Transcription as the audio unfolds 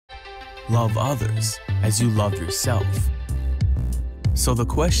love others as you love yourself. So the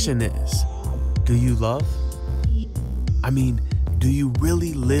question is, do you love? I mean, do you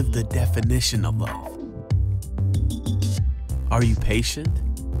really live the definition of love? Are you patient?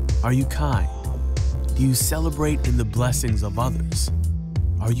 Are you kind? Do you celebrate in the blessings of others?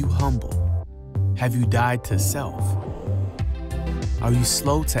 Are you humble? Have you died to self? Are you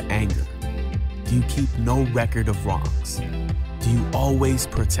slow to anger? Do you keep no record of wrongs? Do you always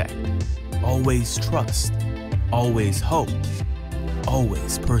protect, always trust, always hope,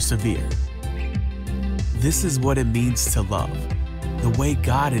 always persevere? This is what it means to love, the way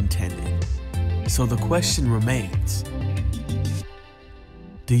God intended. So the question remains,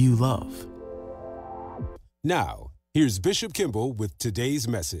 do you love? Now, here's Bishop Kimble with today's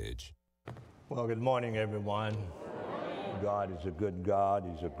message. Well, good morning, everyone. God is a good God.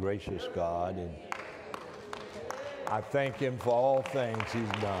 He's a gracious God. And I thank him for all things he's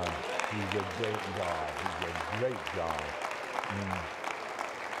done. He's a great God. He's a great God.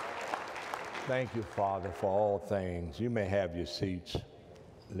 Thank you, Father, for all things. You may have your seats,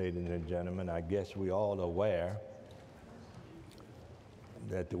 ladies and gentlemen. I guess we're all aware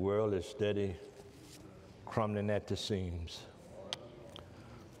that the world is steady crumbling at the seams.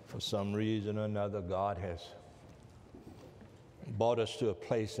 For some reason or another, God has brought us to a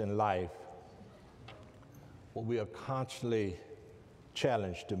place in life where we are constantly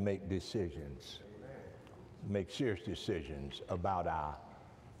challenged to make decisions, make serious decisions about our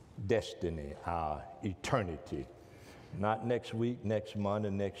destiny, our eternity. Not next week, next month,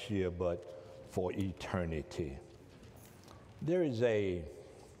 or next year, but for eternity. There's a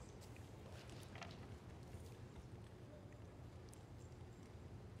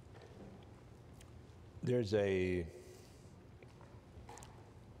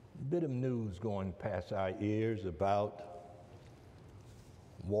bit of news going past our ears about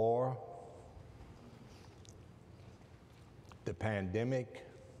war, the pandemic.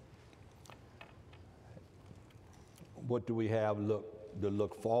 What do we have to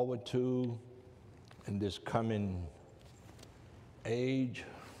look forward to in this coming age?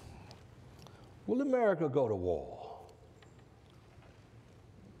 Will America go to war?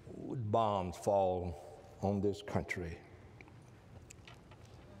 Would bombs fall on this country?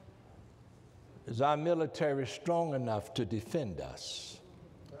 Is our military strong enough to defend us?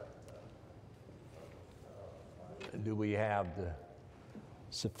 Do we have the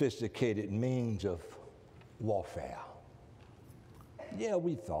sophisticated means of warfare? Yeah,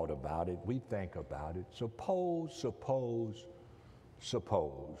 we thought about it. We think about it. Suppose.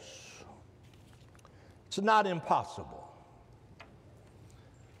 It's not impossible.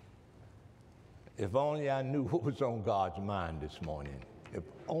 If only I knew what was on God's mind this morning. If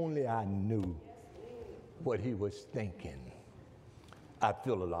only I knew what he was thinking, I'd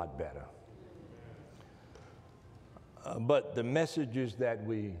feel a lot better. But the messages that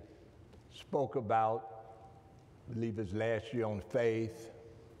we spoke about, I believe it was last year on faith.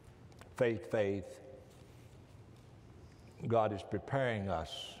 God is preparing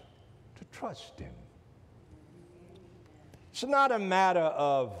us to trust him. It's not a matter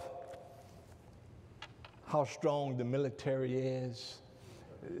of how strong the military is.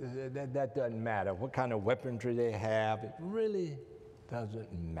 That doesn't matter. What kind of weaponry they have, it really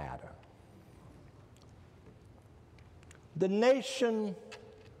doesn't matter. The nation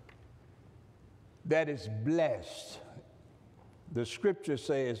that is blessed, the scripture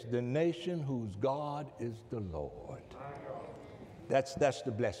says, the nation whose God is the Lord. That's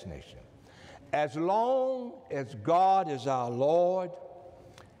the blessed nation. As long as God is our Lord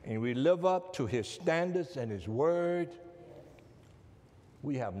and we live up to his standards and his word,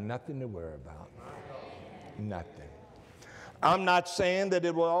 we have nothing to worry about. Nothing. I'm not saying that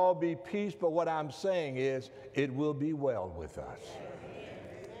it will all be peace, but what I'm saying is it will be well with us.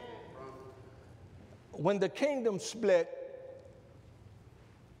 When the kingdom split,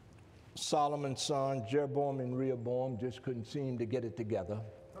 Solomon's son, Jeroboam and Rehoboam, just couldn't seem to get it together.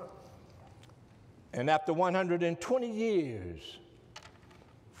 And after 120 years,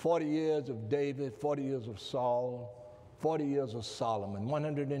 40 years of David, 40 years of Saul, 40 years of Solomon,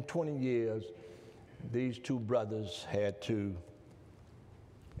 120 years, these two brothers had to,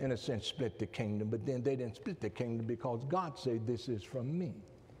 in a sense, split the kingdom. But then they didn't split the kingdom because God said, this is from me.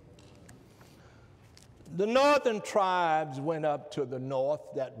 The northern tribes went up to the north,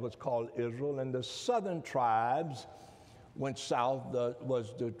 that was called Israel, and the southern tribes went south,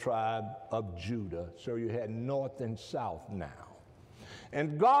 was the tribe of Judah. So you had north and south now.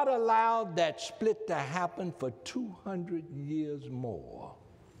 And God allowed that split to happen for 200 years more.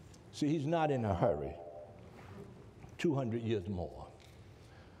 See, he's not in a hurry. 200 years more.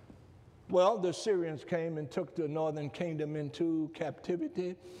 Well, the Syrians came and took the northern kingdom into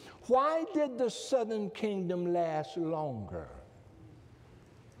captivity. Why did the southern kingdom last longer?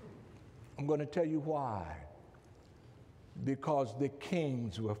 I'm going to tell you why. Because the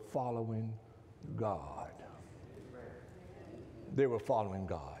kings were following God. They were following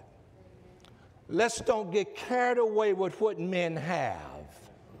God. Let's don't get carried away with what men have,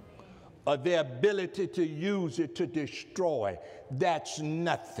 or their ability to use it to destroy. That's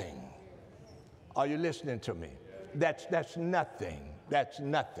nothing. Are you listening to me? That's nothing. That's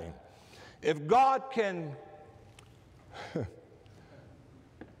nothing. If God can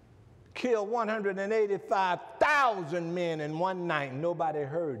kill 185,000 men in one night, nobody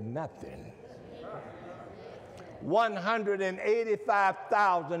heard nothing.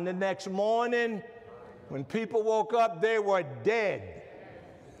 185,000 the next morning, when people woke up, they were dead.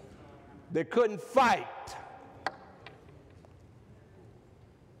 They couldn't fight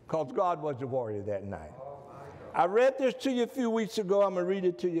because God was the warrior that night. I read this to you a few weeks ago. I'm going to read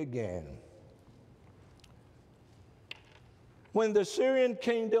it to you again. When the Syrian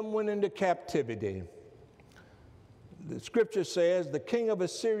kingdom went into captivity, the scripture says the king of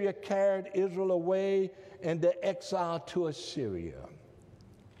Assyria carried Israel away into exile to Assyria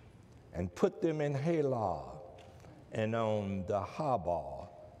and put them in Halah and on the Habah,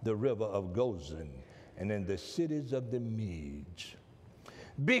 the river of Gozan, and in the cities of the Medes.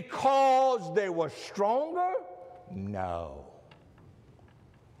 Because they were stronger? No.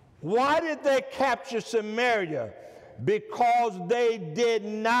 Why did they capture Samaria? Because they did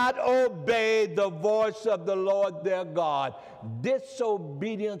not obey the voice of the Lord their God.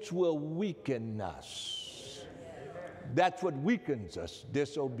 Disobedience will weaken us. That's what weakens us,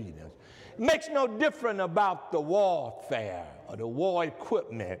 disobedience. It makes no difference about the warfare or the war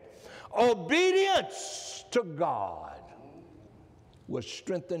equipment. Obedience to God will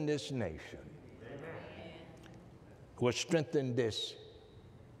strengthen this nation, will strengthen this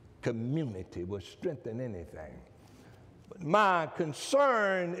community, will strengthen anything. But my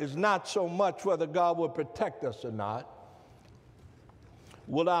concern is not so much whether God will protect us or not.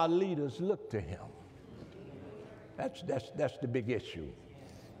 Will our leaders look to him? That's the big issue.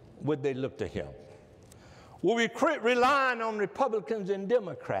 Would they look to him? Will we quit relying on Republicans and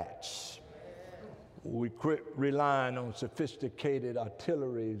Democrats? Will we quit relying on sophisticated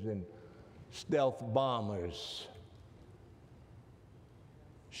artilleries and stealth bombers,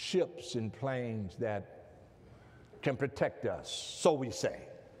 ships and planes that can protect us? So we say.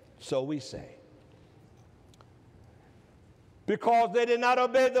 So we say. Because they did not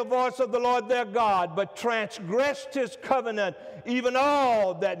obey the voice of the Lord their God, but transgressed his covenant, even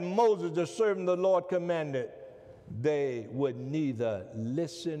all that Moses, the servant of the Lord, commanded, they would neither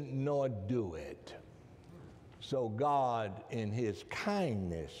listen nor do it. So God, in his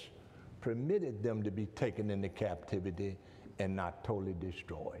kindness, permitted them to be taken into captivity and not totally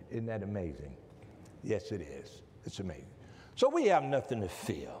destroyed. Isn't that amazing? Yes, it is. It's amazing. So we have nothing to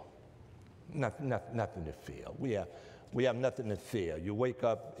fear. Nothing to fear. We have nothing to fear. You wake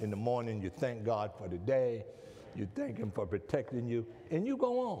up in the morning, you thank God for the day, you thank him for protecting you, and you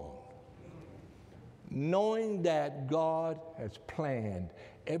go on, knowing that God has planned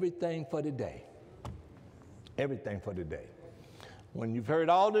everything for the day. Everything for the day. When you've heard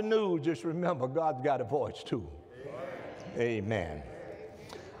all the news, just remember God's got a voice too. Amen.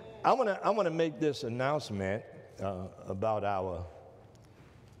 I want to make this announcement about our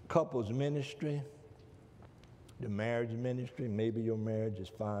couples ministry, the marriage ministry. Maybe your marriage is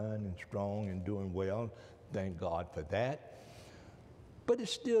fine and strong and doing well. Thank God for that. But it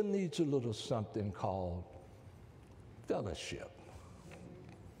still needs a little something called fellowship.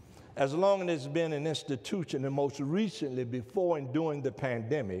 As long as it's been an institution, and most recently before and during the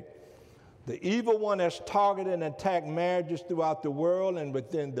pandemic, the evil one has targeted and attacked marriages throughout the world and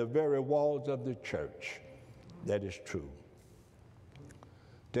within the very walls of the church. That is true.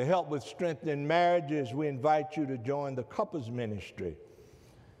 To help with strengthening marriages, we invite you to join the couples ministry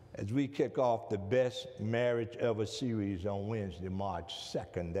as we kick off the Best Marriage Ever series on Wednesday, March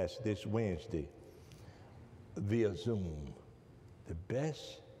 2nd. That's this Wednesday, via Zoom. The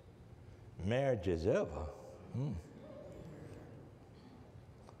best marriages ever.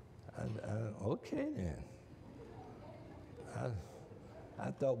 Okay then.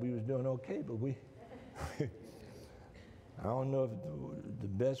 I thought we was doing okay, but we I don't know if the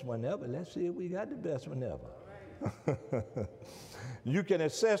best one ever. Let's see if we got the best one ever. You can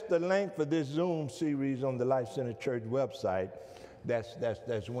access the link for this Zoom series on the Life Center Church website.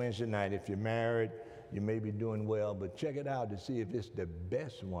 That's Wednesday night. If you're married, you may be doing well, but check it out to see if it's the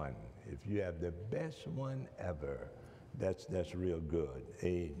best one. If you have the best one ever, That's real good.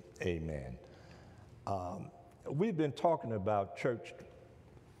 Amen. We've been talking about church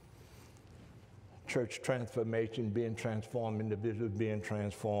transformation, being transformed, individuals being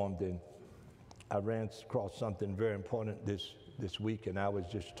transformed, and I ran across something very important this week, and I was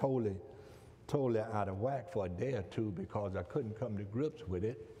just totally out of whack for a day or two because I couldn't come to grips with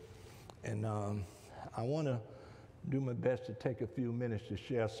it. And I want to do my best to take a few minutes to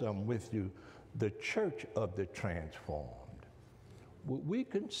share something with you. The church of the transformed. We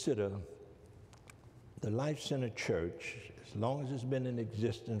consider the Life Center Church, as long as it's been in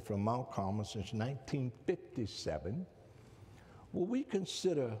existence from Mount Carmel since 1957, we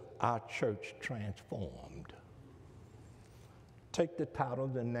consider our church transformed. Take the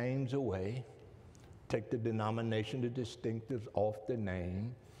titles and names away, take the denomination, the distinctives off the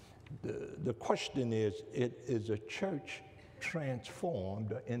name. The question is a church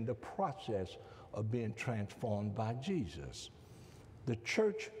transformed or in the process of being transformed by Jesus? The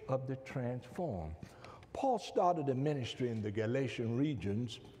church of the transformed. Paul started a ministry in the Galatian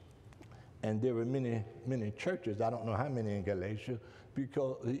regions, and there were many churches. I don't know how many in Galatia,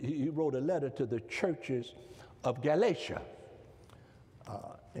 because he wrote a letter to the churches of Galatia.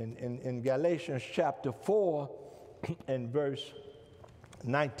 In Galatians chapter 4 and verse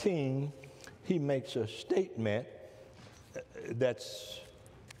 19, he makes a statement that's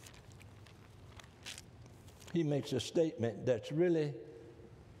really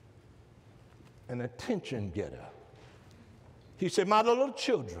an attention getter. He said, "My little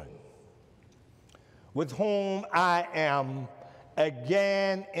children, with whom I am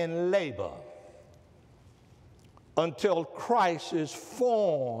again in labor, until Christ is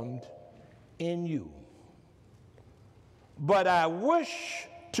formed in you. But I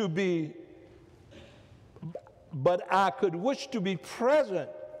could wish to be present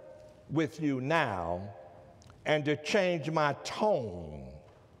with you now and to change my tone,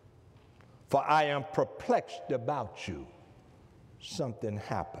 for I am perplexed about you." Something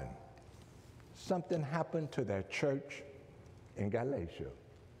happened. Something happened to their church in Galatia.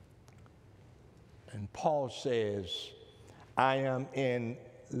 And Paul says, "I am in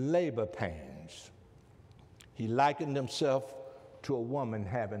labor pains." He likened himself to a woman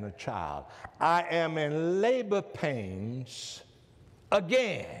having a child. "I am in labor pains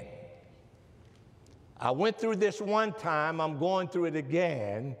again. I went through this one time, I'm going through it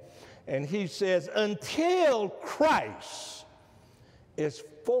again." And he says, "Until Christ is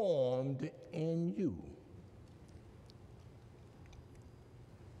formed in you."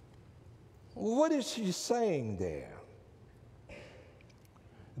 What is he saying there?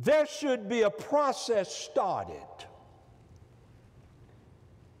 There should be a process started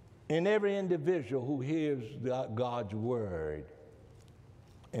in every individual who hears God's word,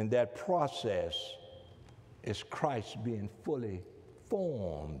 and that process is Christ being fully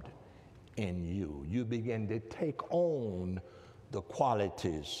formed in you. You begin to take on the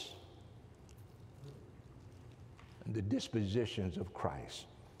qualities and the dispositions of Christ.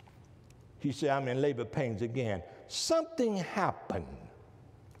 He said, "I'm in labor pains again." Something happened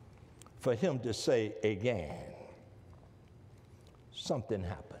for him to say again. Something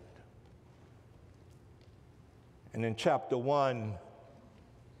happened. And in chapter 1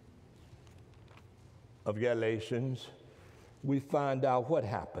 of Galatians, we find out what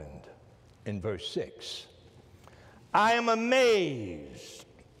happened in verse 6. "I am amazed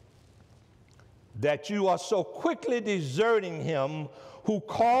that you are so quickly deserting him who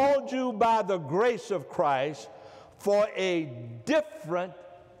called you by the grace of Christ for a different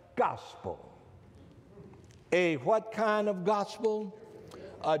gospel." A what kind of gospel?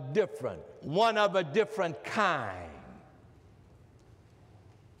 A different, one of a different kind.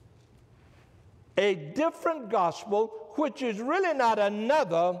 A different gospel, which is really not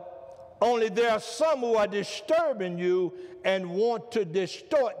another, only there are some who are disturbing you and want to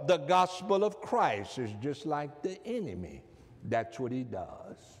distort the gospel of Christ. It's just like the enemy. That's what he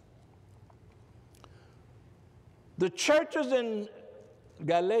does. The churches in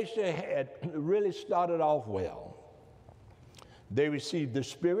Galatia had really started off well. They received the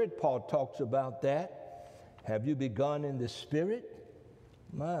Spirit. Paul talks about that. Have you begun in the Spirit?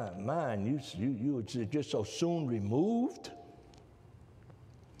 Man, you were just so soon removed.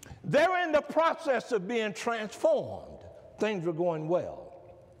 They were in the process of being transformed. Things were going well.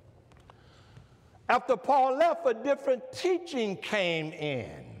 After Paul left, a different teaching came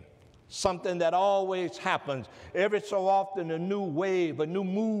in, something that always happens. Every so often, a new wave, a new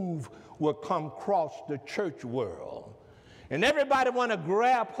move will come across the church world. And everybody want to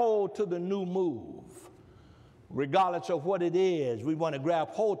grab hold to the new move. Regardless of what it is, we want to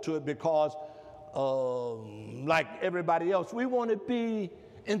grab hold to it because like everybody else. We want to be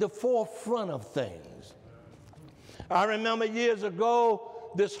in the forefront of things. I remember years ago,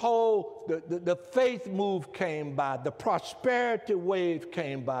 this whole, the faith move came by, the prosperity wave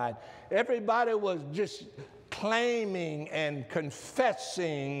came by. Everybody was just claiming and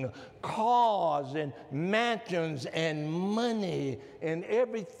confessing cars and mansions and money and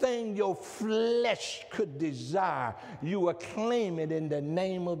everything your flesh could desire. You were claiming in the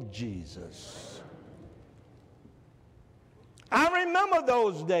name of Jesus. I remember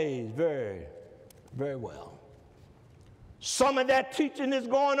those days very, very well. Some of that teaching is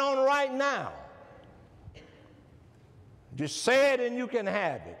going on right now. Just say it and you can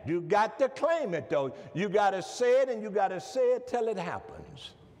have it. You got to claim it, though. You got to say it, and you got to say it till it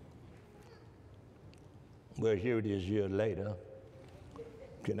happens. Well, here it is years later.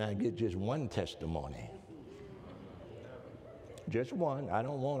 Can I get just one testimony? Just one. I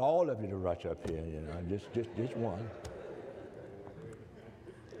don't want all of you to rush up here, you know, just one.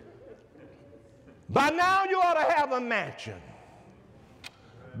 By now you ought to have a mansion.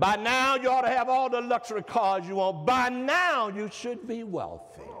 By now you ought to have all the luxury cars you want. By now you should be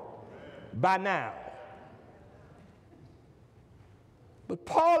wealthy. By now. But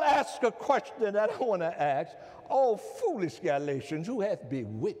Paul asks a question that I want to ask. Oh, foolish Galatians, who hath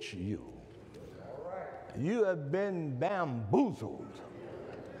bewitched you? You have been bamboozled.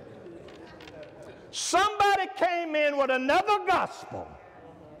 Somebody came in with another gospel,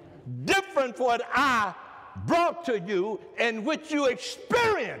 different from what I brought to you, and which you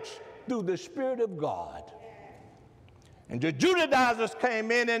experienced through the Spirit of God. And the Judaizers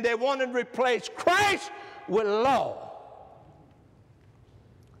came in and they wanted to replace Christ with law.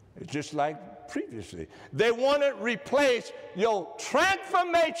 It's just like previously. They wanted to replace your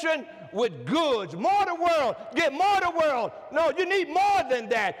transformation with goods. More of the world. Get more of the world. No, you need more than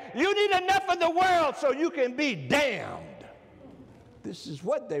that. You need enough of the world so you can be damned. This is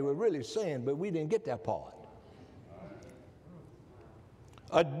what they were really saying, but we didn't get that part.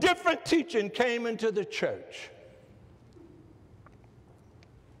 A different teaching came into the church,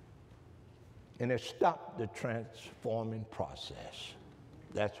 and it stopped the transforming process.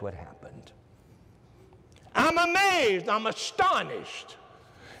 That's what happened. I'm amazed. I'm astonished.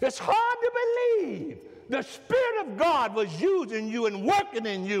 It's hard to believe the Spirit of God was using you and working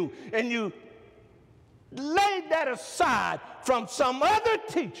in you, and you laid that aside from some other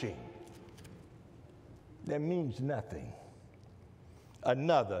teaching that means nothing.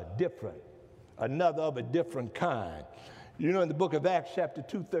 Another of a different kind. You know, in the book of Acts chapter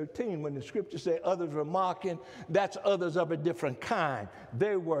 2:13, when the scriptures say others were mocking, that's others of a different kind.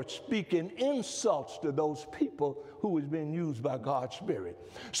 They were speaking insults to those people who was being used by God's Spirit.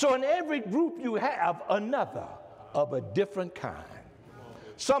 So in every group you have another of a different kind.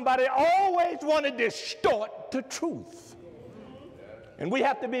 Somebody always want to distort the truth. And we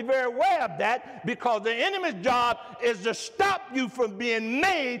have to be very aware of that, because the enemy's job is to stop you from being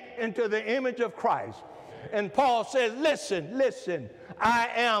made into the image of Christ. And Paul says, listen, I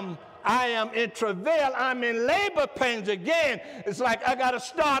am in travail, I'm in labor pains again. It's like I got to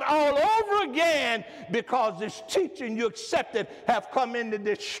start all over again, because this teaching you accepted have come in to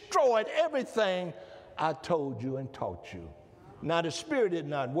destroy everything I told you and taught you. Now the Spirit is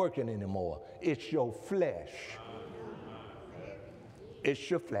not working anymore. It's your flesh.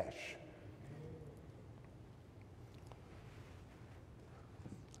 It's your flesh.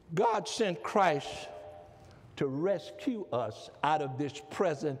 God sent Christ to rescue us out of this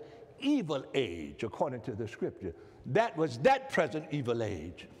present evil age, according to the scripture. That was that present evil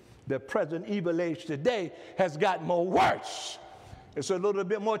age. The present evil age today has gotten more worse. It's a little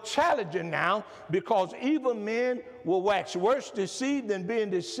bit more challenging now, because evil men will wax worse deceived than being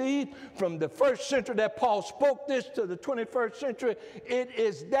deceived. From the first century that Paul spoke this to the 21st century, it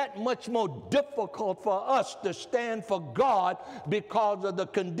is that much more difficult for us to stand for God because of the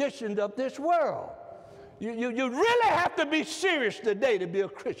conditions of this world. You really have to be serious today to be a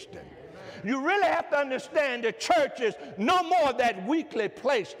Christian. You really have to understand the church is no more that weekly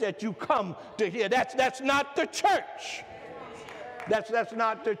place that you come to hear. That's not the church. That's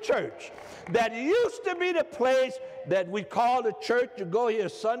not the church. That used to be the place that we call the church. You go hear a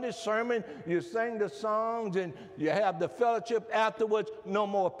Sunday sermon, you sing the songs, and you have the fellowship afterwards. No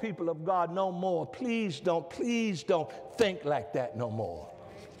more, people of God, no more. Please don't think like that no more.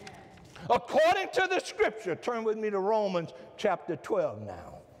 According to the scripture, turn with me to Romans chapter 12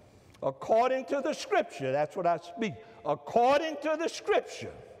 now. According to the scripture, that's what I speak. According to the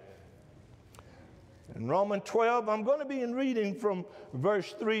scripture. In Romans 12, I'm going to be reading from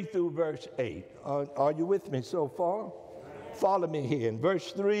verse 3 through verse 8. Are you with me so far? Follow me here. In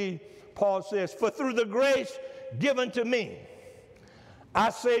verse 3, Paul says, for through the grace given to me, I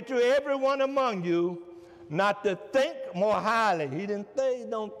say to everyone among you not to think more highly. He didn't say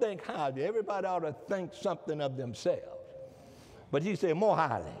don't think highly. Everybody ought to think something of themselves. But he said more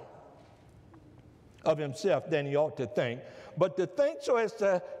highly of himself than he ought to think. But to think so as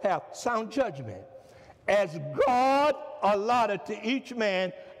to have sound judgment, as God allotted to each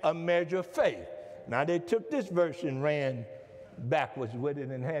man a measure of faith. Now they took this verse and ran backwards with it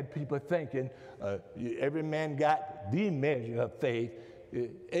and had people thinking every man got the measure of faith,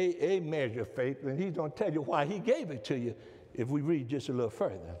 a measure of faith, and he's going to tell you why he gave it to you if we read just a little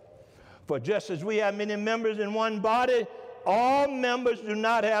further. For just as we have many members in one body, all members do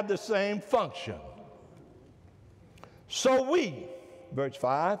not have the same function. So we, verse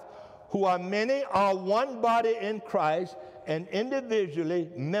 5, who are many are one body in Christ and individually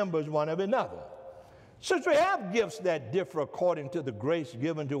members one of another. Since we have gifts that differ according to the grace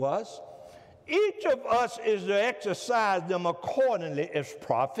given to us, each of us is to exercise them accordingly as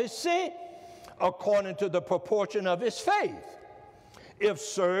prophecy, according to the proportion of his faith. If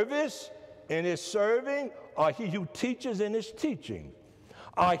service in his serving, or he who teaches in his teaching,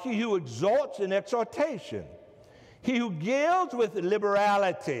 or he who exhorts in exhortation, he who gives with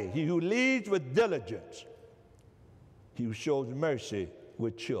liberality, he who leads with diligence, he who shows mercy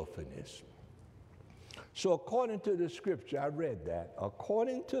with cheerfulness. So according to the scripture, I read that,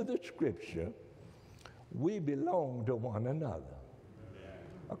 according to the scripture, we belong to one another.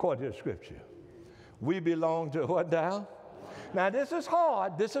 According to the scripture. We belong to what now? Now this is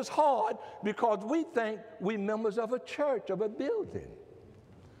hard because we think we're members of a church, of a building.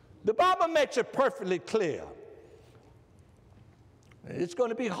 The Bible makes it perfectly clear. It's going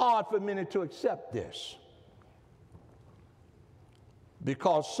to be hard for many to accept this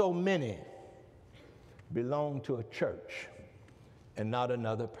because so many belong to a church and not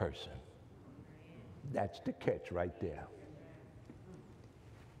another person. That's the catch right there.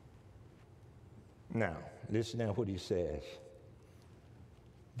 Now, listen to what he says.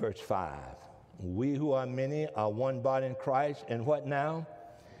 Verse 5. We who are many are one body in Christ, and what now?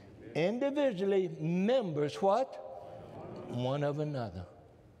 Individually members what? One of another.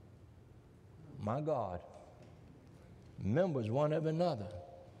 My God. Members one of another.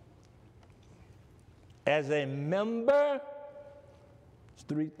 As a member, there's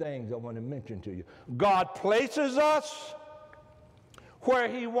three things I want to mention to you. God places us where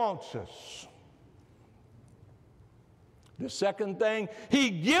he wants us. The second thing, he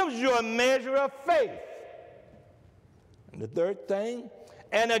gives you a measure of faith. And the third thing,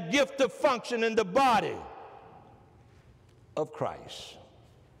 and a gift of function in the body of Christ.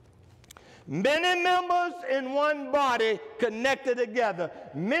 Many members in one body connected together.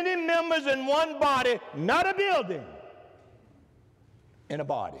 Many members in one body, not a building, in a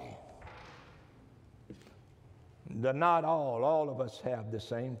body. Not all of us have the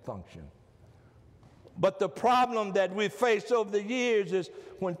same function. But the problem that we face over the years is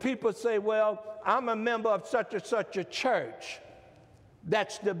when people say, well, I'm a member of such and such a church.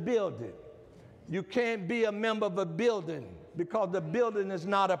 That's the building. You can't be a member of a building because the building is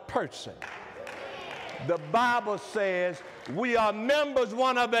not a person. The Bible says we are members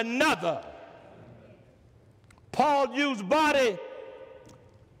one of another. Paul used body,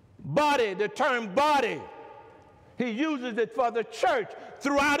 the term body. He uses it for the church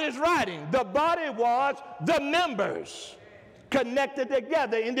throughout his writing. The body was the members connected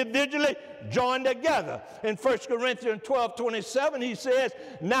together, individually joined together. In 1 Corinthians 12:27, he says,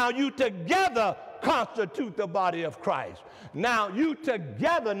 now you together constitute the body of Christ. Now you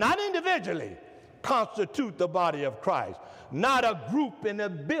together, not individually, constitute the body of Christ, not a group in a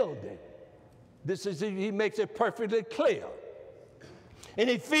building. He makes it perfectly clear. In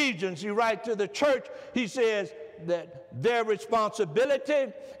Ephesians, he writes to the church, he says that their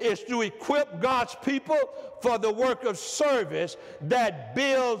responsibility is to equip God's people for the work of service that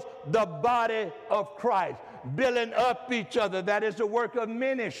builds the body of Christ, building up each other. That is the work of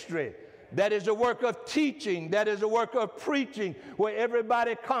ministry. That is a work of teaching. That is a work of preaching, where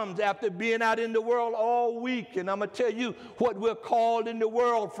everybody comes after being out in the world all week. And I'm going to tell you what we're called in the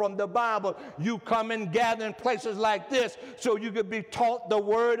world from the Bible. You come and gather in places like this so you can be taught the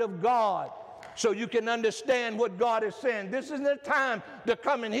Word of God, so you can understand what God is saying. This isn't the time to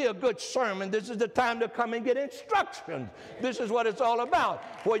come and hear a good sermon. This is the time to come and get instructions. This is what it's all about.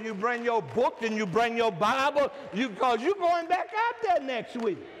 Where you bring your book and you bring your Bible, because you're going back out there next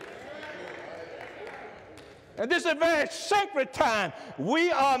week. And this is a very sacred time.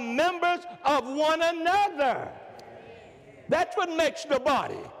 We are members of one another. That's what makes the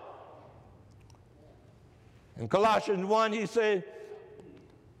body. In Colossians 1, he said,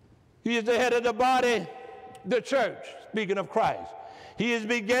 he is the head of the body, the church, speaking of Christ. He is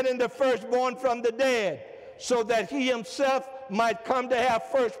begetting the firstborn from the dead, so that he himself might come to have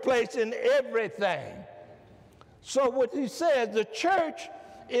first place in everything. So what he says, the church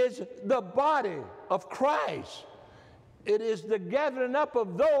is the body of Christ. It is the gathering up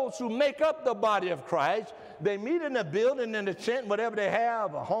of those who make up the body of Christ. They meet in a building, in a tent, whatever they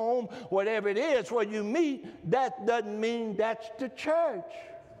have, a home, whatever it is, where you meet. That doesn't mean that's the church.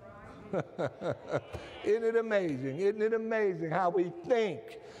 Isn't it amazing? Isn't it amazing how we think?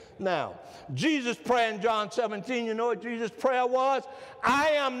 Now, Jesus' prayer in John 17, you know what Jesus' prayer was? I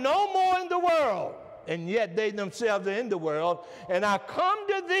am no more in the world, and yet they themselves are in the world. And I come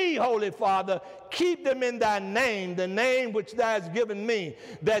to thee, Holy Father, keep them in thy name, the name which thou hast given me,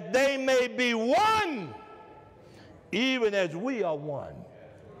 that they may be one, even as we are one.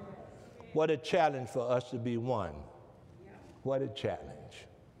 What a challenge for us to be one. What a challenge.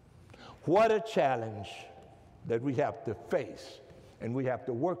 What a challenge that we have to face and we have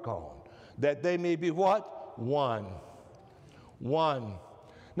to work on. That they may be what? One. One.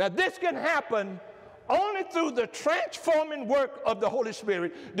 Now this can happen only through the transforming work of the Holy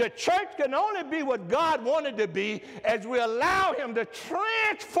Spirit. The church can only be what God wanted to be as we allow him to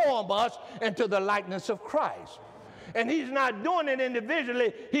transform us into the likeness of Christ. And he's not doing it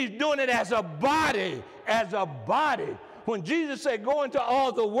individually, he's doing it as a body, as a body. When Jesus said, go into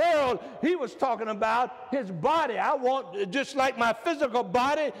all the world, he was talking about his body. I want, just like my physical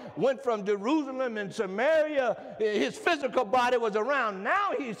body went from Jerusalem and Samaria, his physical body was around.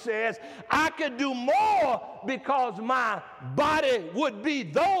 Now he says, I could do more because my body would be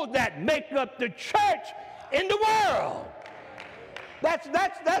those that make up the church in the world.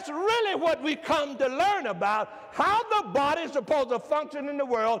 That's really what we come to learn about, how the body is supposed to function in the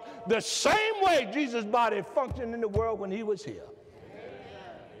world the same way Jesus' body functioned in the world when he was here. Amen.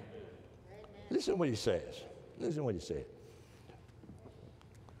 Listen what he says. Listen what he said.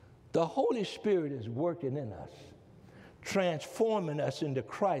 The Holy Spirit is working in us, transforming us into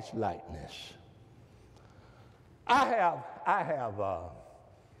Christ-likeness. I have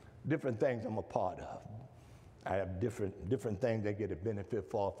different things I'm a part of. I have different things I get a benefit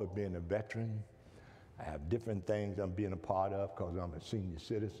for being a veteran. I have different things I'm being a part of because I'm a senior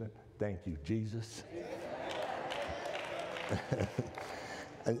citizen. Thank you, Jesus.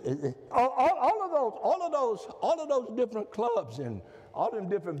 all of those different clubs and all them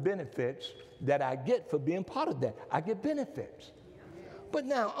different benefits that I get for being part of that. I get benefits. But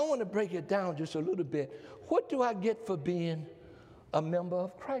now I want to break it down just a little bit. What do I get for being a member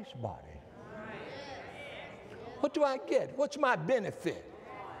of Christ's body? What do I get? What's my benefit?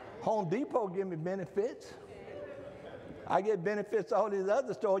 Home Depot give me benefits. I get benefits all these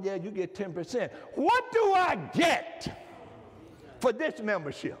other stores. Yeah, you get 10%. What do I get for this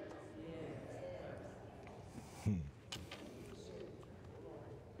membership?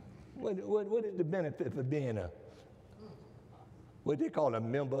 What is the benefit for being what they call a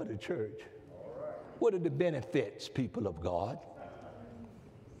member of the church? What are the benefits, people of God?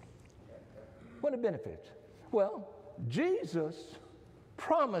 What are the benefits? Well, Jesus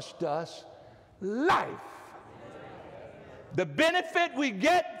promised us life. The benefit we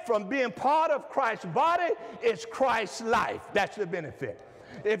get from being part of Christ's body is Christ's life. That's the benefit.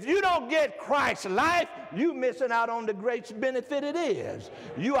 If you don't get Christ's life, you're missing out on the great benefit it is.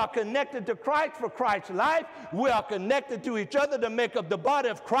 You are connected to Christ for Christ's life. We are connected to each other to make up the body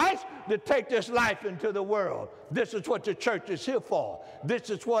of Christ to take this life into the world. This is what the church is here for. This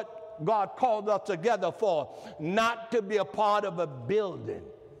is what God called us together for, not to be a part of a building.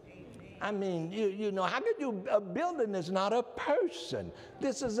 I mean, you know, how could you, a building is not a person.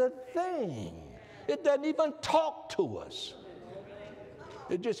 This is a thing. It doesn't even talk to us.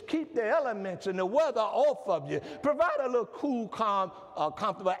 It just keeps the elements and the weather off of you. Provide a little cool, calm,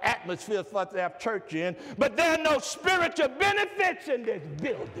 comfortable atmosphere for us to have church in, but there are no spiritual benefits in this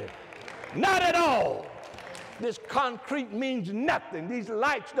building. Not at all. This concrete means nothing. These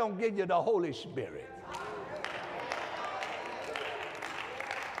lights don't give you the Holy Spirit.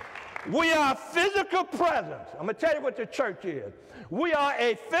 We are a physical presence. I'm going to tell you what the church is. We are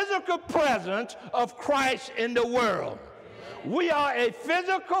a physical presence of Christ in the world. We are a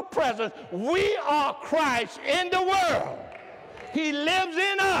physical presence. We are Christ in the world. He lives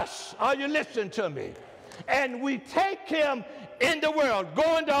in us. Are you listening to me? And we take him in the world.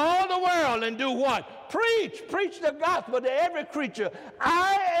 Go into all the world and do what? Preach the gospel to every creature.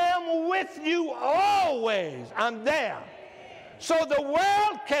 I am with you always. I'm there. So the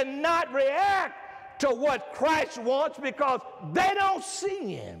world cannot react to what Christ wants because they don't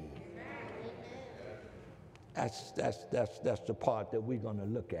see him. That's the part that we're going to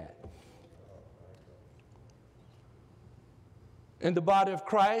look at. In the body of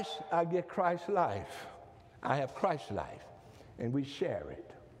Christ, I get Christ's life. I have Christ's life, and we share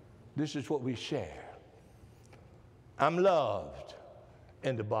it. This is what we share. I'm loved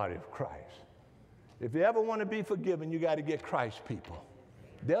in the body of Christ. If you ever want to be forgiven, you got to get Christ people.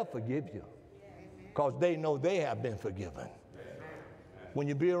 They'll forgive you because they know they have been forgiven. When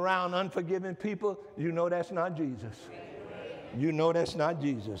you be around unforgiving people, you know that's not Jesus. You know that's not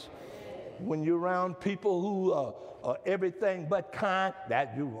Jesus. When you're around people who are everything but kind,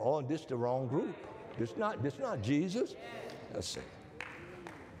 that you, oh, this is the wrong group. This not Jesus. Let's see.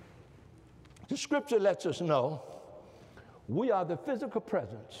 The scripture lets us know we are the physical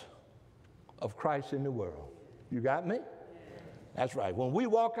presence of Christ in the world. You got me? That's right. When we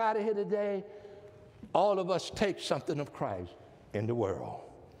walk out of here today, all of us take something of Christ in the world.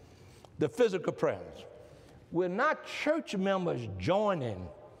 The physical presence. We're not church members joining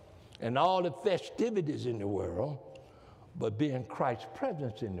in all the festivities in the world, but being Christ's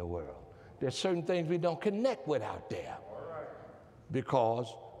presence in the world. There's certain things we don't connect with out there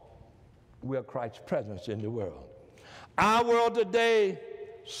because we're Christ's presence in the world. Our world today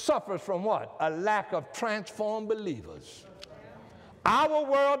suffers from what? A lack of transformed believers. Our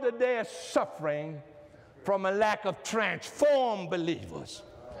world today is suffering from a lack of transformed believers.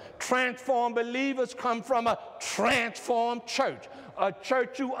 Transformed believers come from a transformed church, a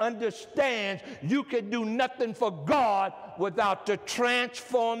church who understands you can do nothing for God without the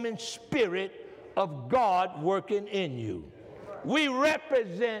transforming spirit of God working in you. We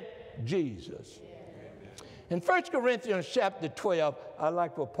represent Jesus. In 1 Corinthians chapter 12, I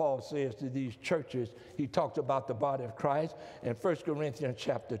like what Paul says to these churches. He talks about the body of Christ. In 1 Corinthians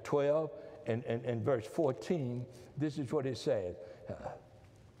chapter 12 and verse 14, this is what it says.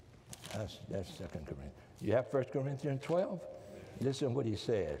 That's 2 Corinthians. You have 1 Corinthians 12? Listen what he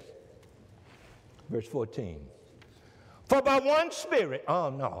says. Verse 14. For by one Spirit,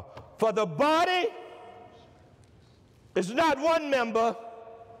 for the body is not one member,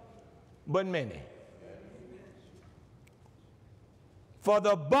 but many. For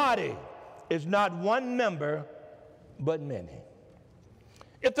the body is not one member, but many.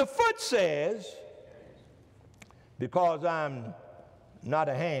 If the foot says, because I'm not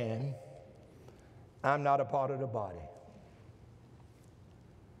a hand, I'm not a part of the body.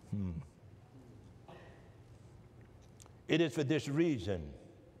 It is for this reason,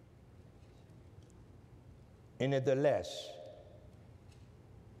 nevertheless,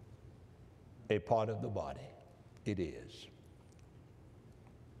 a part of the body. It is.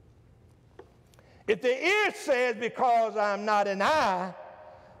 If the ear says, because I'm not an eye,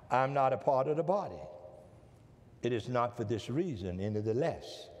 I'm not a part of the body. It is not for this reason,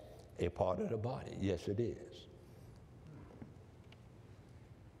 nevertheless, a part of the body. Yes, it is.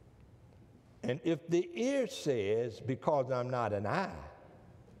 And if the ear says, because I'm not an eye,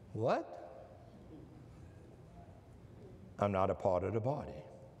 what? I'm not a part of the body.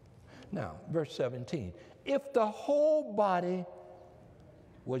 Now, verse 17. If the whole body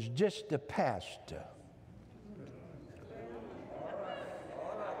was just the pastor,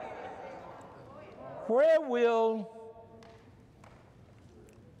 where will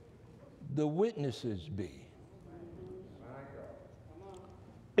the witnesses be?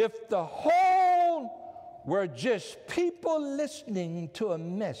 If the whole were just people listening to a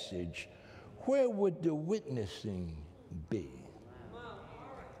message, where would the witnessing be?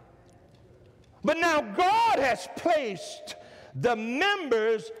 But now God has placed the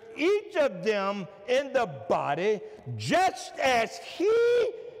members, each of them in the body, just as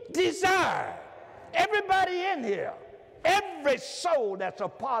He desired. Everybody in here, every soul that's a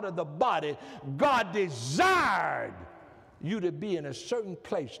part of the body, God desired you to be in a certain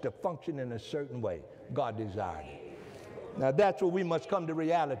place, to function in a certain way. God desired it. Now that's what we must come to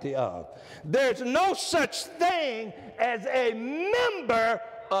reality of. There's no such thing as a member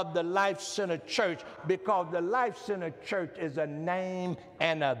of the Life Center Church, because the Life Center Church is a name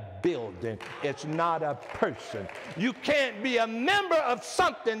and a building. It's not a person. You can't be a member of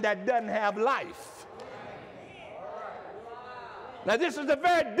something that doesn't have life. Now, this is a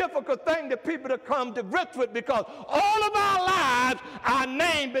very difficult thing for people to come to grips with, because all of our lives, our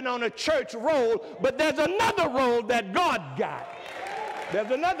name been on a church roll, but there's another role that God got.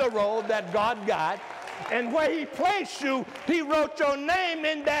 There's another role that God got, and where He placed you, He wrote your name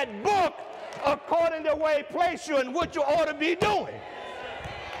in that book according to where He placed you and what you ought to be doing.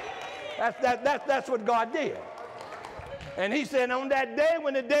 That's what God did. And He said on that day,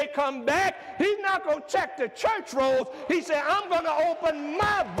 when the day come back, He's not going to check the church rolls. He said, I'm going to open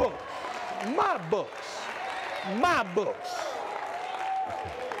my books. My books. my books.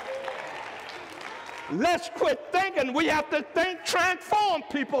 Let's quit thinking. We have to think transform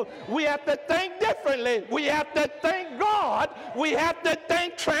people. We have to think differently. We have to thank God. We have to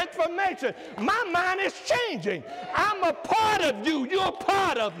think transformation. My mind is changing. I'm a part of you. You're a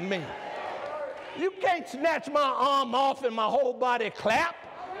part of me. You can't snatch my arm off and my whole body clap.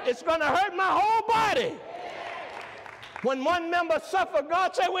 It's going to hurt my whole body. When one member suffers,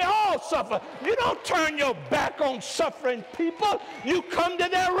 God said we all suffer. You don't turn your back on suffering people. You come to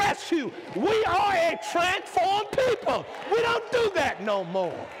their rescue. We are a transformed people. We don't do that no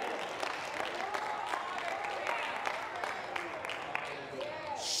more.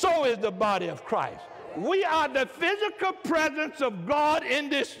 So is the body of Christ. We are the physical presence of God in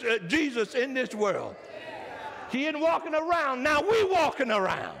this, Jesus in this world. He ain't walking around. Now we walking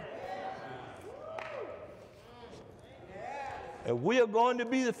around. If we are going to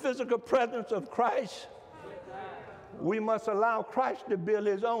be the physical presence of Christ, we must allow Christ to build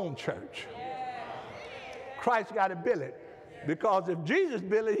his own church. Christ got to build it. Because if Jesus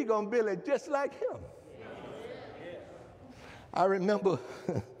built it, he's going to build it just like him. I remember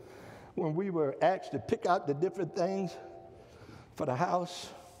when we were asked to pick out the different things for the house,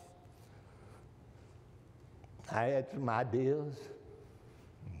 I had some ideas.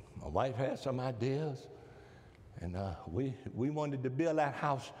 My wife had some ideas. And we wanted to build that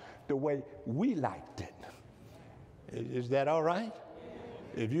house the way we liked it. Is that all right?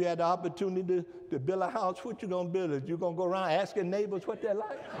 If you had the opportunity to build a house, what you going to build it? You going to go around asking neighbors what they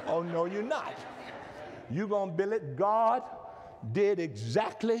like? Oh, no, you're not. You're going to build it. God did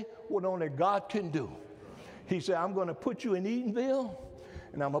exactly what only God can do. He said, I'm going to put you in Edenville,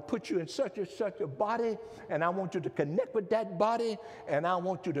 and I'm going to put you in such and such a body, and I want you to connect with that body, and I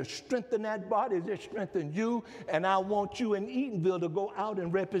want you to strengthen that body as it strengthens you, and I want you in Edenville to go out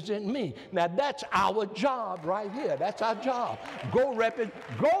and represent me. Now, that's our job right here. That's our job. Go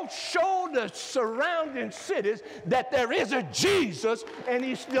show the surrounding cities that there is a Jesus, and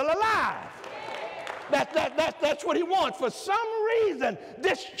he's still alive. That's what he wants. For some reason,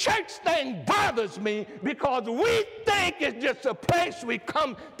 this church thing bothers me because we think it's just a place we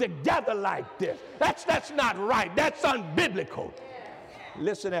come together like this. That's not right. That's unbiblical.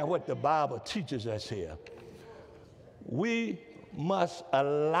 Listen at what the Bible teaches us here. We must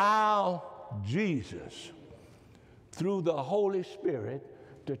allow Jesus, through the Holy Spirit,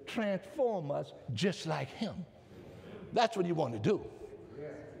 to transform us just like him. That's what he wants to do.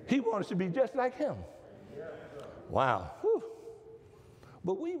 He wants us to be just like him. Wow. Whew.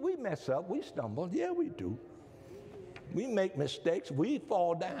 But we mess up. We stumble. Yeah, we do. We make mistakes. We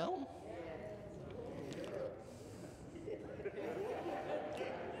fall down.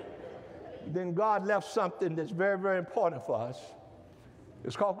 Then God left something that's very, very important for us.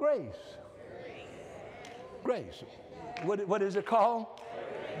 It's called grace. Grace. What is it called?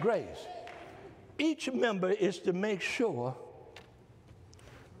 Grace. Each member is to make sure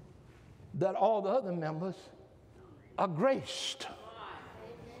that all the other members are graced.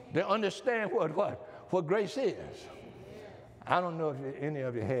 They understand what grace is. I don't know if any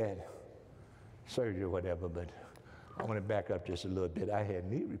of you had surgery or whatever, but I want to back up just a little bit. I had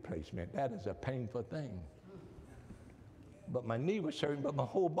knee replacement. That is a painful thing. But my knee was hurting, but my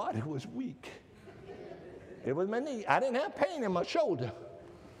whole body was weak. It was my knee. I didn't have pain in my shoulder.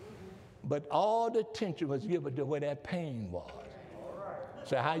 But all the attention was given to where that pain was.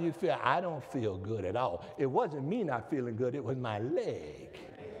 So how you feel? I don't feel good at all. It wasn't me not feeling good. It was my leg.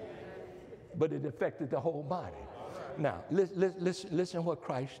 But it affected the whole body. Now, listen what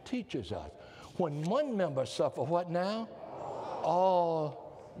Christ teaches us. When one member suffers, what now?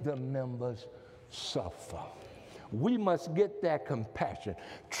 All the members suffer. We must get that compassion.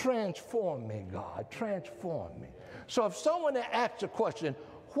 Transform me, God. Transform me. So if someone asks a question,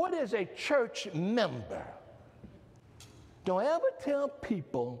 what is a church member? Don't ever tell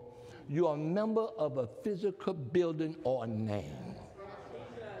people you're a member of a physical building or name.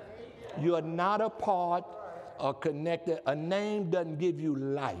 You are not a part or connected. A name doesn't give you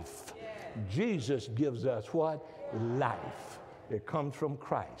life. Jesus gives us what? Life. It comes from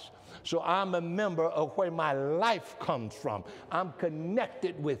Christ. So I'm a member of where my life comes from. I'm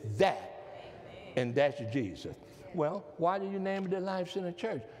connected with that. And that's Jesus. Well, why do you name it the Life Center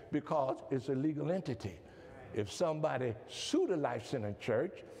Church? Because it's a legal entity. If somebody sue the Life Center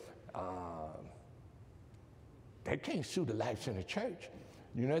Church, they can't sue the Life Center Church.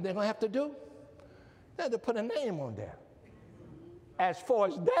 You know what they're going to have to do? They have to put a name on there. As far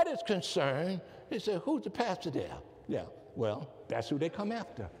as that is concerned, they say, who's the pastor there? Yeah, well, that's who they come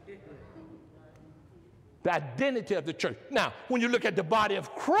after. The identity of the church. Now, when you look at the body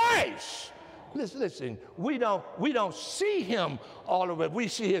of Christ, Listen, we don't see him all of it. We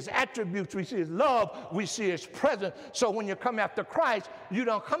see his attributes, we see his love, we see his presence. So when you come after Christ, you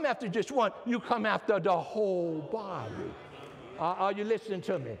don't come after just one, you come after the whole body. Are you listening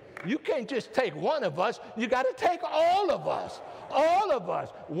to me? You can't just take one of us, you got to take all of us. All of us.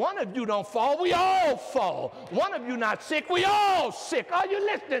 One of you don't fall, we all fall. One of you not sick, we all sick. Are you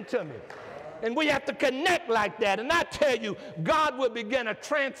listening to me? And we have to connect like that. And I tell you, God will begin a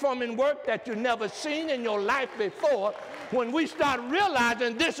transforming work that you've never seen in your life before. When we start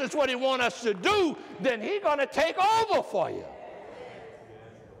realizing this is what he wants us to do, then he's going to take over for you.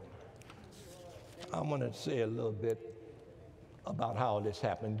 I want to say a little bit about how this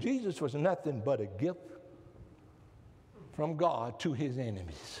happened. Jesus was nothing but a gift from God to his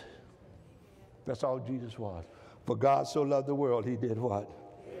enemies. That's all Jesus was. For God so loved the world, he did what?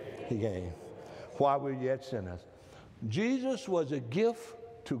 He gave. While we were yet sinners. Jesus was a gift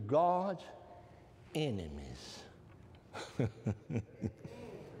to God's enemies.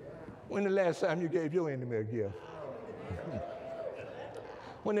 When the last time you gave your enemy a gift?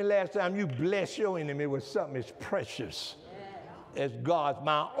 When the last time you blessed your enemy with something as precious as God's,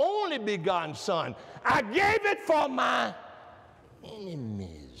 my only begotten son, I gave it for my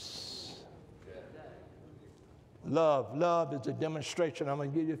enemies. Love is a demonstration. I'm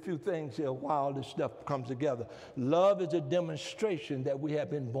going to give you a few things here while this stuff comes together. Love is a demonstration that we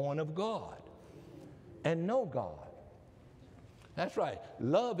have been born of God and know God. That's right.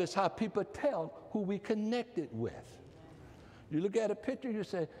 Love is how people tell who we connected with. You look at a picture, you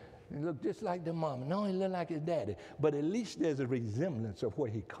say, he look just like the mama. No, he look like his daddy. But at least there's a resemblance of where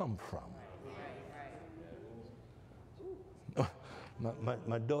he come from.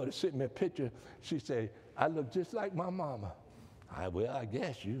 My daughter sent me a picture. She said, I look just like my mama. Well, I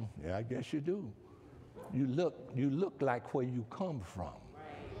guess you do. You look like where you come from.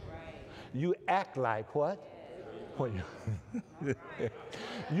 You act like what?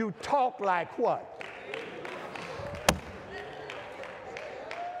 You talk like what?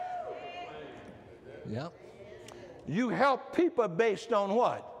 Yeah. You help people based on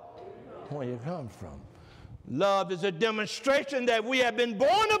what? Where you come from. Love is a demonstration that we have been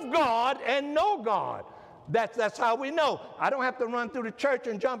born of God and know God. That's how we know. I don't have to run through the church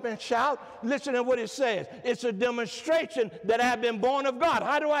and jump and shout. Listen to what it says. It's a demonstration that I've been born of God.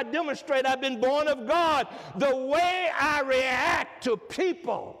 How do I demonstrate I've been born of God? The way I react to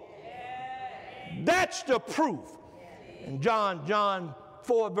people. That's the proof. And John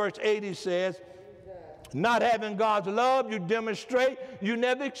 4 verse 80 says, not having God's love, you demonstrate you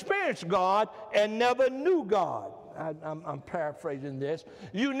never experienced God and never knew God. I'm paraphrasing this.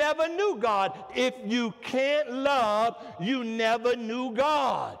 You never knew God. If you can't love, you never knew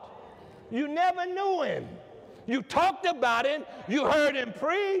God. You never knew him. You talked about him. You heard him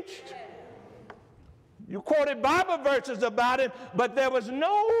preached. You quoted Bible verses about him, but there was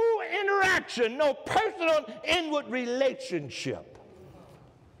no interaction, no personal inward relationship.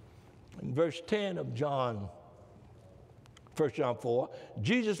 In verse 10 of 1 John 4,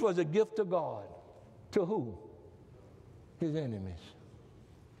 Jesus was a gift to God. To who? His enemies.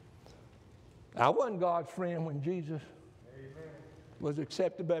 I wasn't God's friend when Jesus was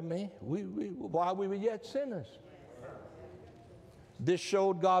accepted by me. While we were yet sinners. This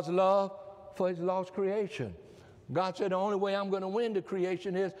showed God's love for his lost creation. God said the only way I'm going to win the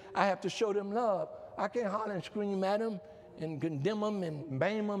creation is I have to show them love. I can't holler and scream at them and condemn them and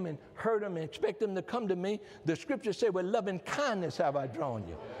maim them and hurt them and expect them to come to me. The scripture said, with loving kindness have I drawn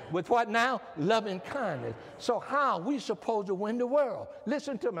you. With what now? Loving kindness. So how are we supposed to win the world?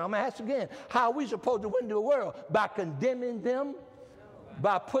 Listen to me. I'm going to ask again. How are we supposed to win the world? By condemning them?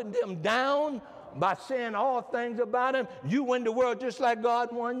 By putting them down? By saying all things about them? You win the world just like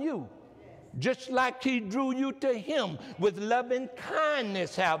God won you. Just like he drew you to him. With loving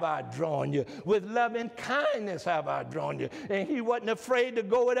kindness have I drawn you. With loving kindness have I drawn you. And he wasn't afraid to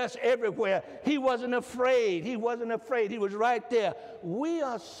go with us everywhere. He wasn't afraid. He wasn't afraid. He was right there. We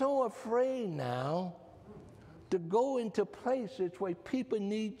are so afraid now to go into places where people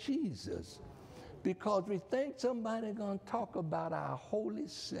need Jesus because we think somebody's going to talk about our holy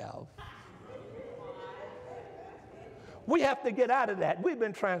self. We have to get out of that. We've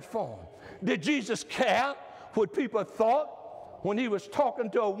been transformed. Did Jesus care what people thought when he was talking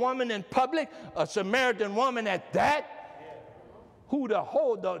to a woman in public, a Samaritan woman at that, who the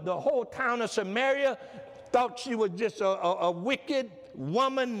whole town of Samaria thought she was just a wicked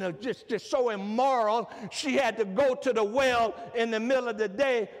woman, just so immoral, she had to go to the well in the middle of the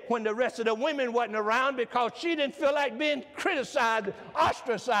day when the rest of the women wasn't around because she didn't feel like being criticized,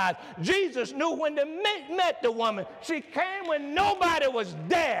 ostracized. Jesus knew when to met the woman. She came when nobody was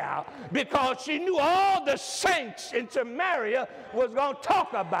there because she knew all the saints in Samaria was going to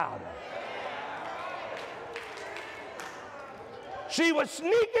talk about her. She was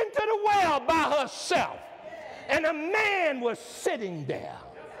sneaking to the well by herself, and a man was sitting there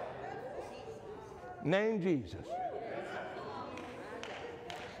named Jesus.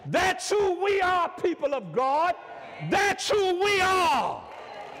 That's who we are, people of God. That's who we are.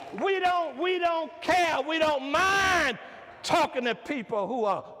 We don't care. We don't mind talking to people who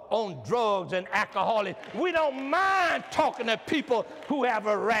are on drugs and alcoholics. We don't mind talking to people who have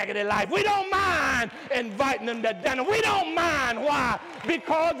a raggedy life. We don't mind inviting them to dinner. We don't mind. Why?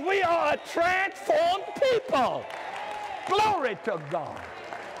 Because we are a transformed people. Glory to God.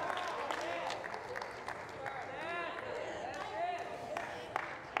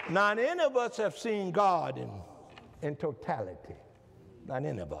 Not any of us have seen God in totality. Not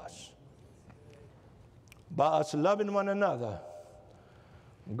any of us. By us loving one another,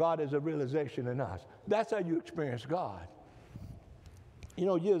 God is a realization in us. That's how you experience God. You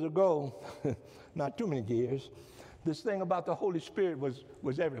know, years ago, not too many years, this thing about the Holy Spirit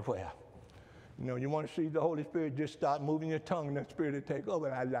was everywhere. You know, you want to see the Holy Spirit, just start moving your tongue and the Spirit will take over.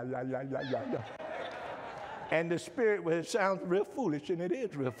 And the Spirit, well, it sounds real foolish, and it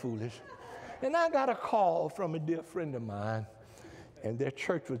is real foolish. And I got a call from a dear friend of mine, and their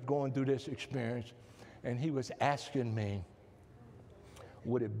church was going through this experience, and he was asking me,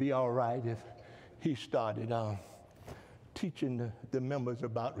 would it be all right if he started teaching the members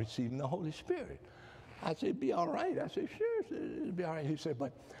about receiving the Holy Spirit? I said, be all right. I said, sure, it'll be all right. He said,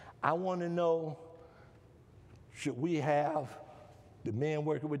 but I want to know, should we have the men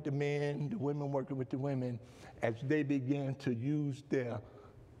working with the men, the women working with the women, as they begin to use their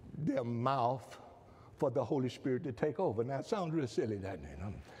mouth for the Holy Spirit to take over? Now, it sounds real silly, doesn't it?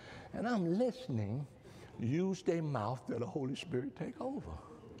 And I'm listening. Use their mouth that the Holy Spirit take over.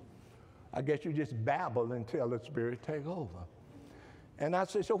 I guess you just babble until the Spirit take over. And I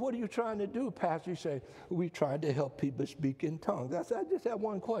say, so what are you trying to do, Pastor? He said, we tried to help people speak in tongues. I said, I just have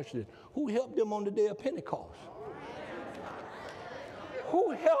one question. Who helped them on the day of Pentecost?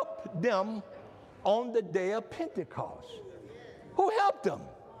 Who helped them on the day of Pentecost? Who helped them?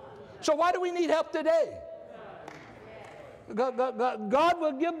 So why do we need help today? God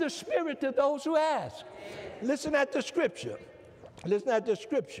will give the Spirit to those who ask. Listen at the scripture. Listen at the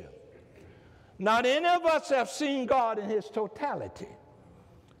scripture. Not any of us have seen God in his totality.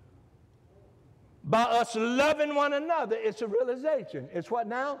 By us loving one another, it's a realization. It's what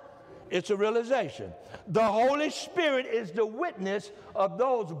now? It's a realization. The Holy Spirit is the witness of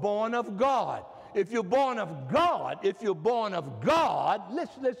those born of God. If you're born of God,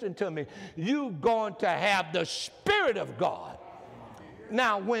 listen to me, you're going to have the Spirit of God.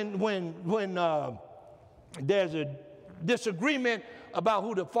 Now, when there's a disagreement about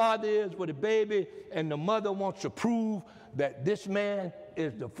who the father is with the baby, and the mother wants to prove that this man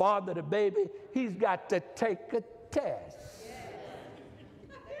is the father of the baby, he's got to take a test.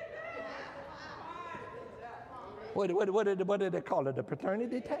 What do they call it? The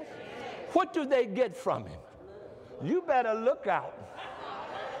paternity test? What do they get from him? You better look out.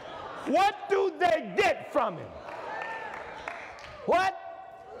 What do they get from him? What?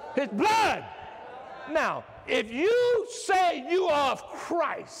 His blood. Now, if you say you are of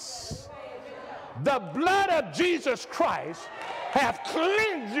Christ, the blood of Jesus Christ have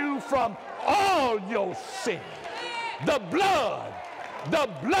cleansed you from all your sin. The blood.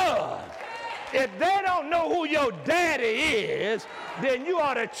 If they don't know who your daddy is, then you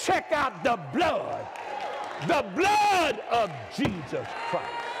ought to check out the blood. The blood of Jesus Christ.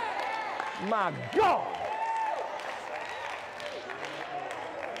 My God.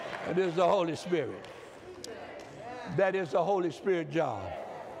 That is the Holy Spirit. That is the Holy Spirit job.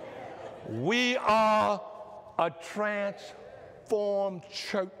 We are a transformed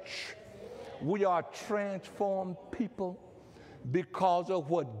church. We are transformed people because of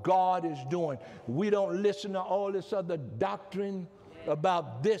what God is doing. We don't listen to all this other doctrine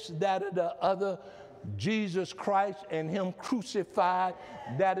about this, that, or the other. Jesus Christ and him crucified,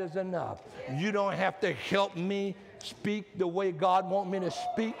 that is enough. You don't have to help me speak the way God wants me to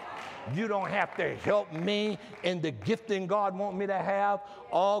speak. You don't have to help me in the gifting God wants me to have.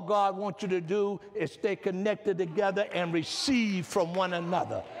 All God wants you to do is stay connected together and receive from one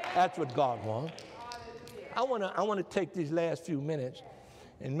another. That's what God wants. I want to take these last few minutes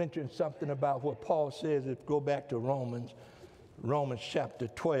and mention something about what Paul says. If go back to Romans Romans chapter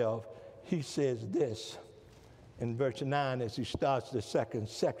 12, he says this in verse 9 as he starts the third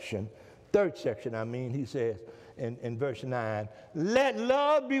section, he says in verse 9, let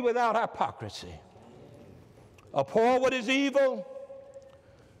love be without hypocrisy. Abhor what is evil,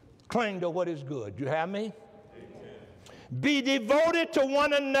 cling to what is good. You have me? Be devoted to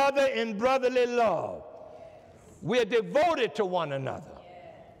one another in brotherly love. We're devoted to one another.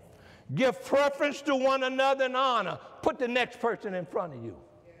 Give preference to one another in honor. Put the next person in front of you.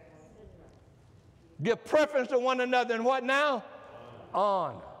 Give preference to one another in what now?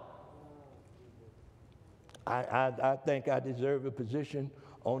 Honor. I think I deserve a position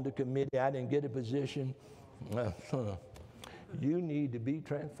on the committee. I didn't get a position. You need to be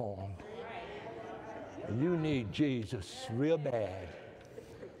transformed. You need Jesus real bad.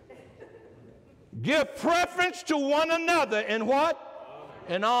 Give preference to one another in what?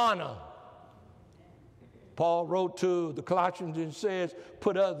 In honor. Paul wrote to the Colossians and says,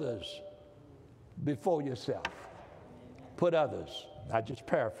 put others before yourself. Put others. I just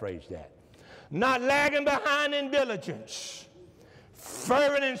paraphrased that. Not lagging behind in diligence.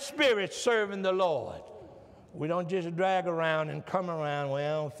 Fervent in spirit, serving the Lord. We don't just drag around and come around,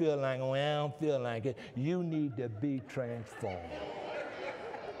 well, I don't feel like it, well, I don't feel like it. You need to be transformed.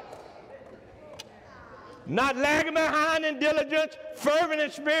 Not lagging behind in diligence, fervent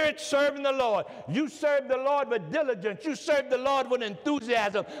in spirit, serving the Lord. You serve the Lord with diligence. You serve the Lord with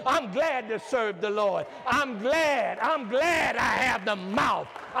enthusiasm. I'm glad to serve the Lord. I'm glad I have the mouth.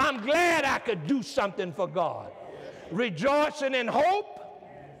 I'm glad I could do something for God. Rejoicing in hope,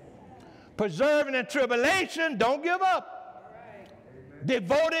 persevering in tribulation, don't give up.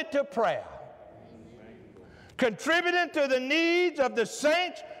 Devoted to prayer. Contributing to the needs of the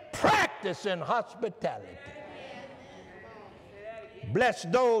saints, practicing hospitality. Bless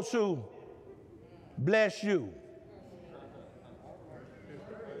those who bless you.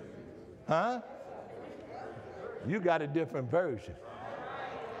 Huh? You got a different version.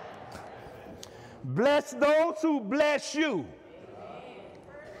 Bless those who bless you.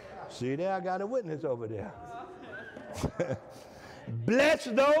 See there, I got a witness over there. Bless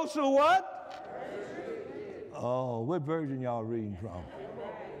those who what? Oh, what version y'all reading from?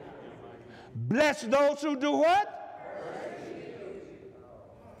 Bless those who do what?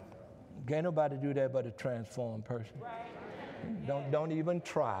 Can't nobody do that but a transformed person. Don't even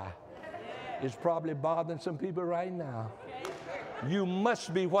try. It's probably bothering some people right now. You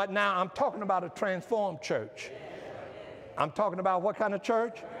must be what now? I'm talking about a transformed church. I'm talking about what kind of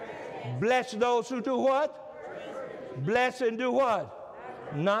church? Bless those who do what? Bless and do what?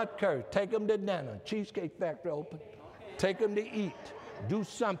 Not curse. Take them to dinner. Cheesecake Factory open. Take them to eat. Do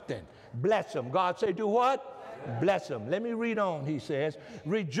something. Bless them. God say do what? Bless them. Let me read on. He says,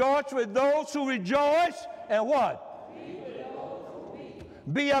 rejoice with those who rejoice and what?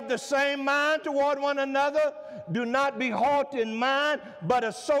 Be of the same mind toward one another. Do not be haughty in mind, but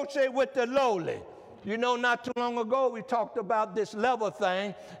associate with the lowly. You know, not too long ago, we talked about this level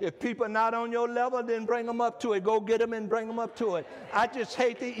thing. If people are not on your level, then bring them up to it. Go get them and bring them up to it. I just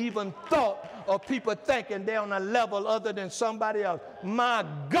hate the even thought of people thinking they're on a level other than somebody else. My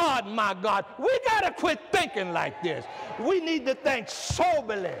God, we got to quit thinking like this. We need to think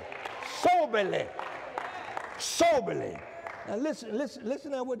soberly. Now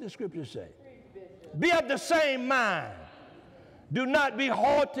listen to what the scriptures say. Be of the same mind. Do not be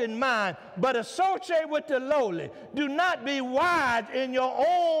haughty in mind, but associate with the lowly. Do not be wise in your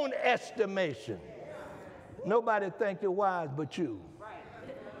own estimation. Nobody think you're wise but you.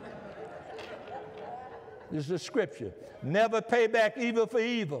 This is the scripture. Never pay back evil for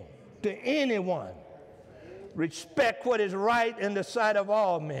evil to anyone. Respect what is right in the sight of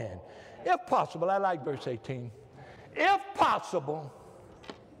all men. If possible, I like verse 18. If possible,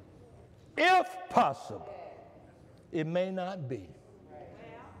 it may not be.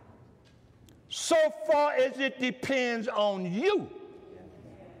 So far as it depends on you,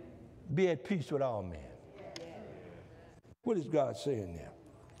 be at peace with all men. What is God saying there?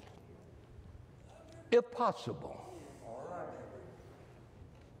 If possible,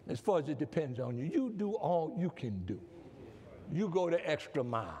 as far as it depends on you, you do all you can do. You go the extra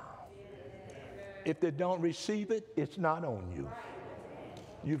mile. If they don't receive it, it's not on you.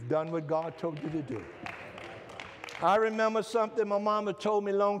 You've done what God told you to do. I remember something my mama told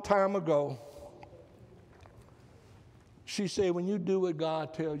me a long time ago. She said, when you do what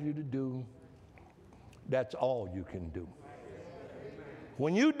God tells you to do, that's all you can do.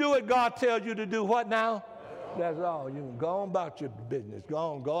 When you do what God tells you to do, what now? That's all. You can go on about your business.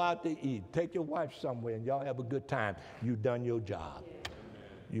 Go out to eat. Take your wife somewhere and y'all have a good time. You've done your job.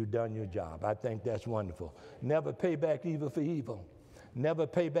 You've done your job. I think that's wonderful. Never pay back evil for evil. Never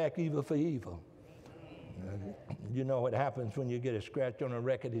pay back evil for evil. You know what happens when you get a scratch on a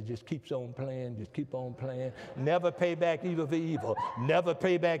record? It just keeps on playing, just keep on playing. Never pay back evil for evil. Never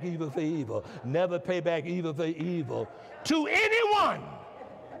pay back evil for evil. Never pay back evil for evil to anyone.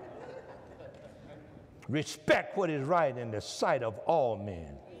 Respect what is right in the sight of all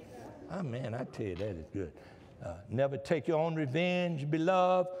men. Oh, man, I tell you, that is good. Never take your own revenge,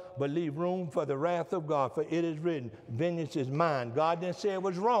 beloved, but leave room for the wrath of God. For it is written, vengeance is mine. God didn't say it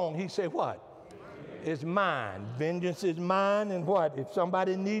was wrong. He said what? It's mine. Vengeance is mine, and what? If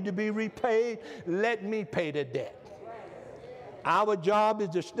somebody needs to be repaid, let me pay the debt. Our job is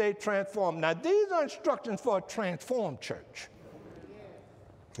to stay transformed. Now, these are instructions for a transformed church.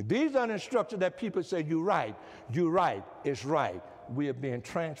 These are instructions that people say, you're right, it's right. We are being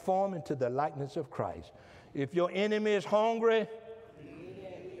transformed into the likeness of Christ. If your enemy is hungry,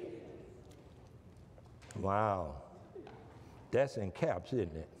 wow, that's in caps,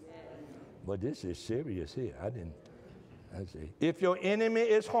 isn't it? But this is serious here. I see. If your enemy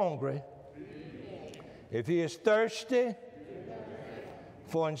is hungry, if he is thirsty,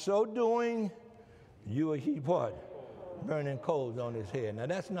 for in so doing, you will heap what? Burning coals on his head. Now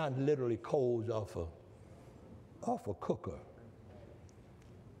that's not literally coals off a cooker.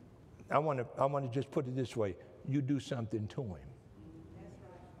 I want to just put it this way. You do something to him.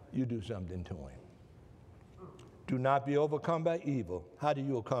 You do something to him. Do not be overcome by evil. How do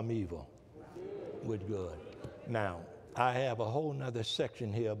you overcome evil? With good. Now, I have a whole nother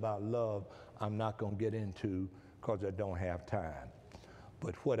section here about love I'm not going to get into because I don't have time.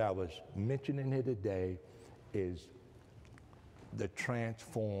 But what I was mentioning here today is the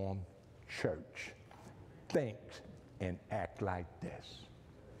transformed church thinks and act like this.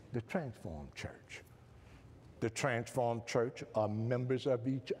 The transformed church. The transformed church are members of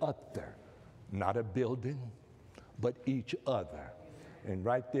each other, not a building, but each other. And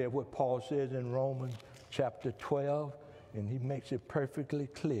right there what Paul says in Romans chapter 12, and he makes it perfectly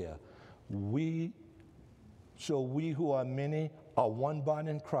clear. We who are many are one body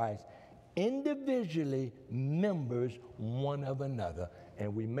in Christ, individually members one of another.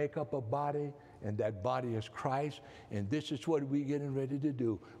 And we make up a body, and that body is Christ. And this is what we're getting ready to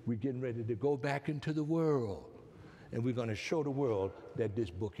do. We're getting ready to go back into the world. And we're going to show the world that this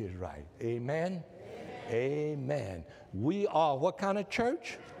book is right. Amen? Amen. We are what kind of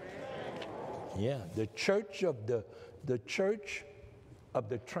church? Yeah, the church of the church of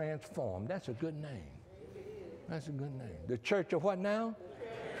the transformed. That's a good name. That's a good name. The church of what now?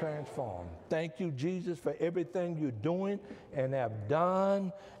 Transformed. Thank you, Jesus, for everything you're doing and have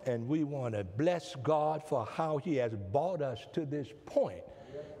done. And we want to bless God for how he has brought us to this point.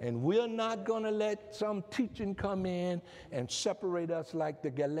 And we're not going to let some teaching come in and separate us like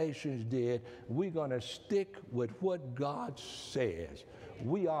the Galatians did. We're going to stick with what God says.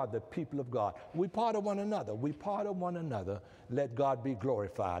 We are the people of God. We're part of one another. We're part of one another. Let God be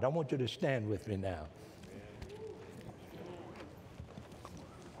glorified. I want you to stand with me now.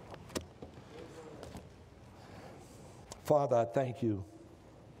 Father, I thank you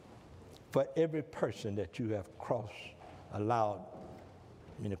for every person that you have allowed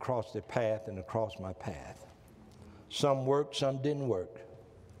me to cross the path and across my path. Some worked, some didn't work.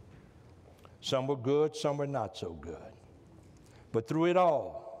 Some were good, some were not so good. But through it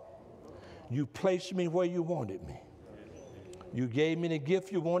all, you placed me where you wanted me. You gave me the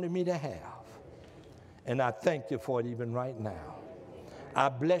gift you wanted me to have. And I thank you for it even right now. I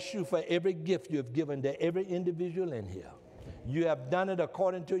bless you for every gift you have given to every individual in here. You have done it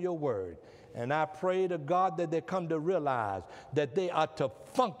according to your word. And I pray to God that they come to realize that they are to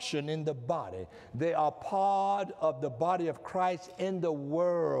function in the body. They are part of the body of Christ in the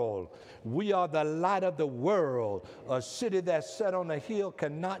world. We are the light of the world. A city that's set on a hill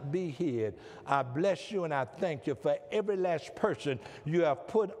cannot be hid. I bless you and I thank you for every last person you have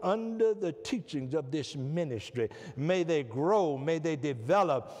put under the teachings of this ministry. May they grow, may they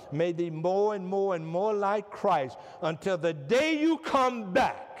develop, may they more and more and more like Christ until the day you come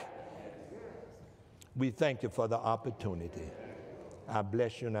back. We thank you for the opportunity. I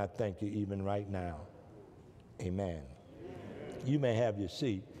bless you and I thank you even right now. Amen. You may have your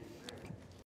seat.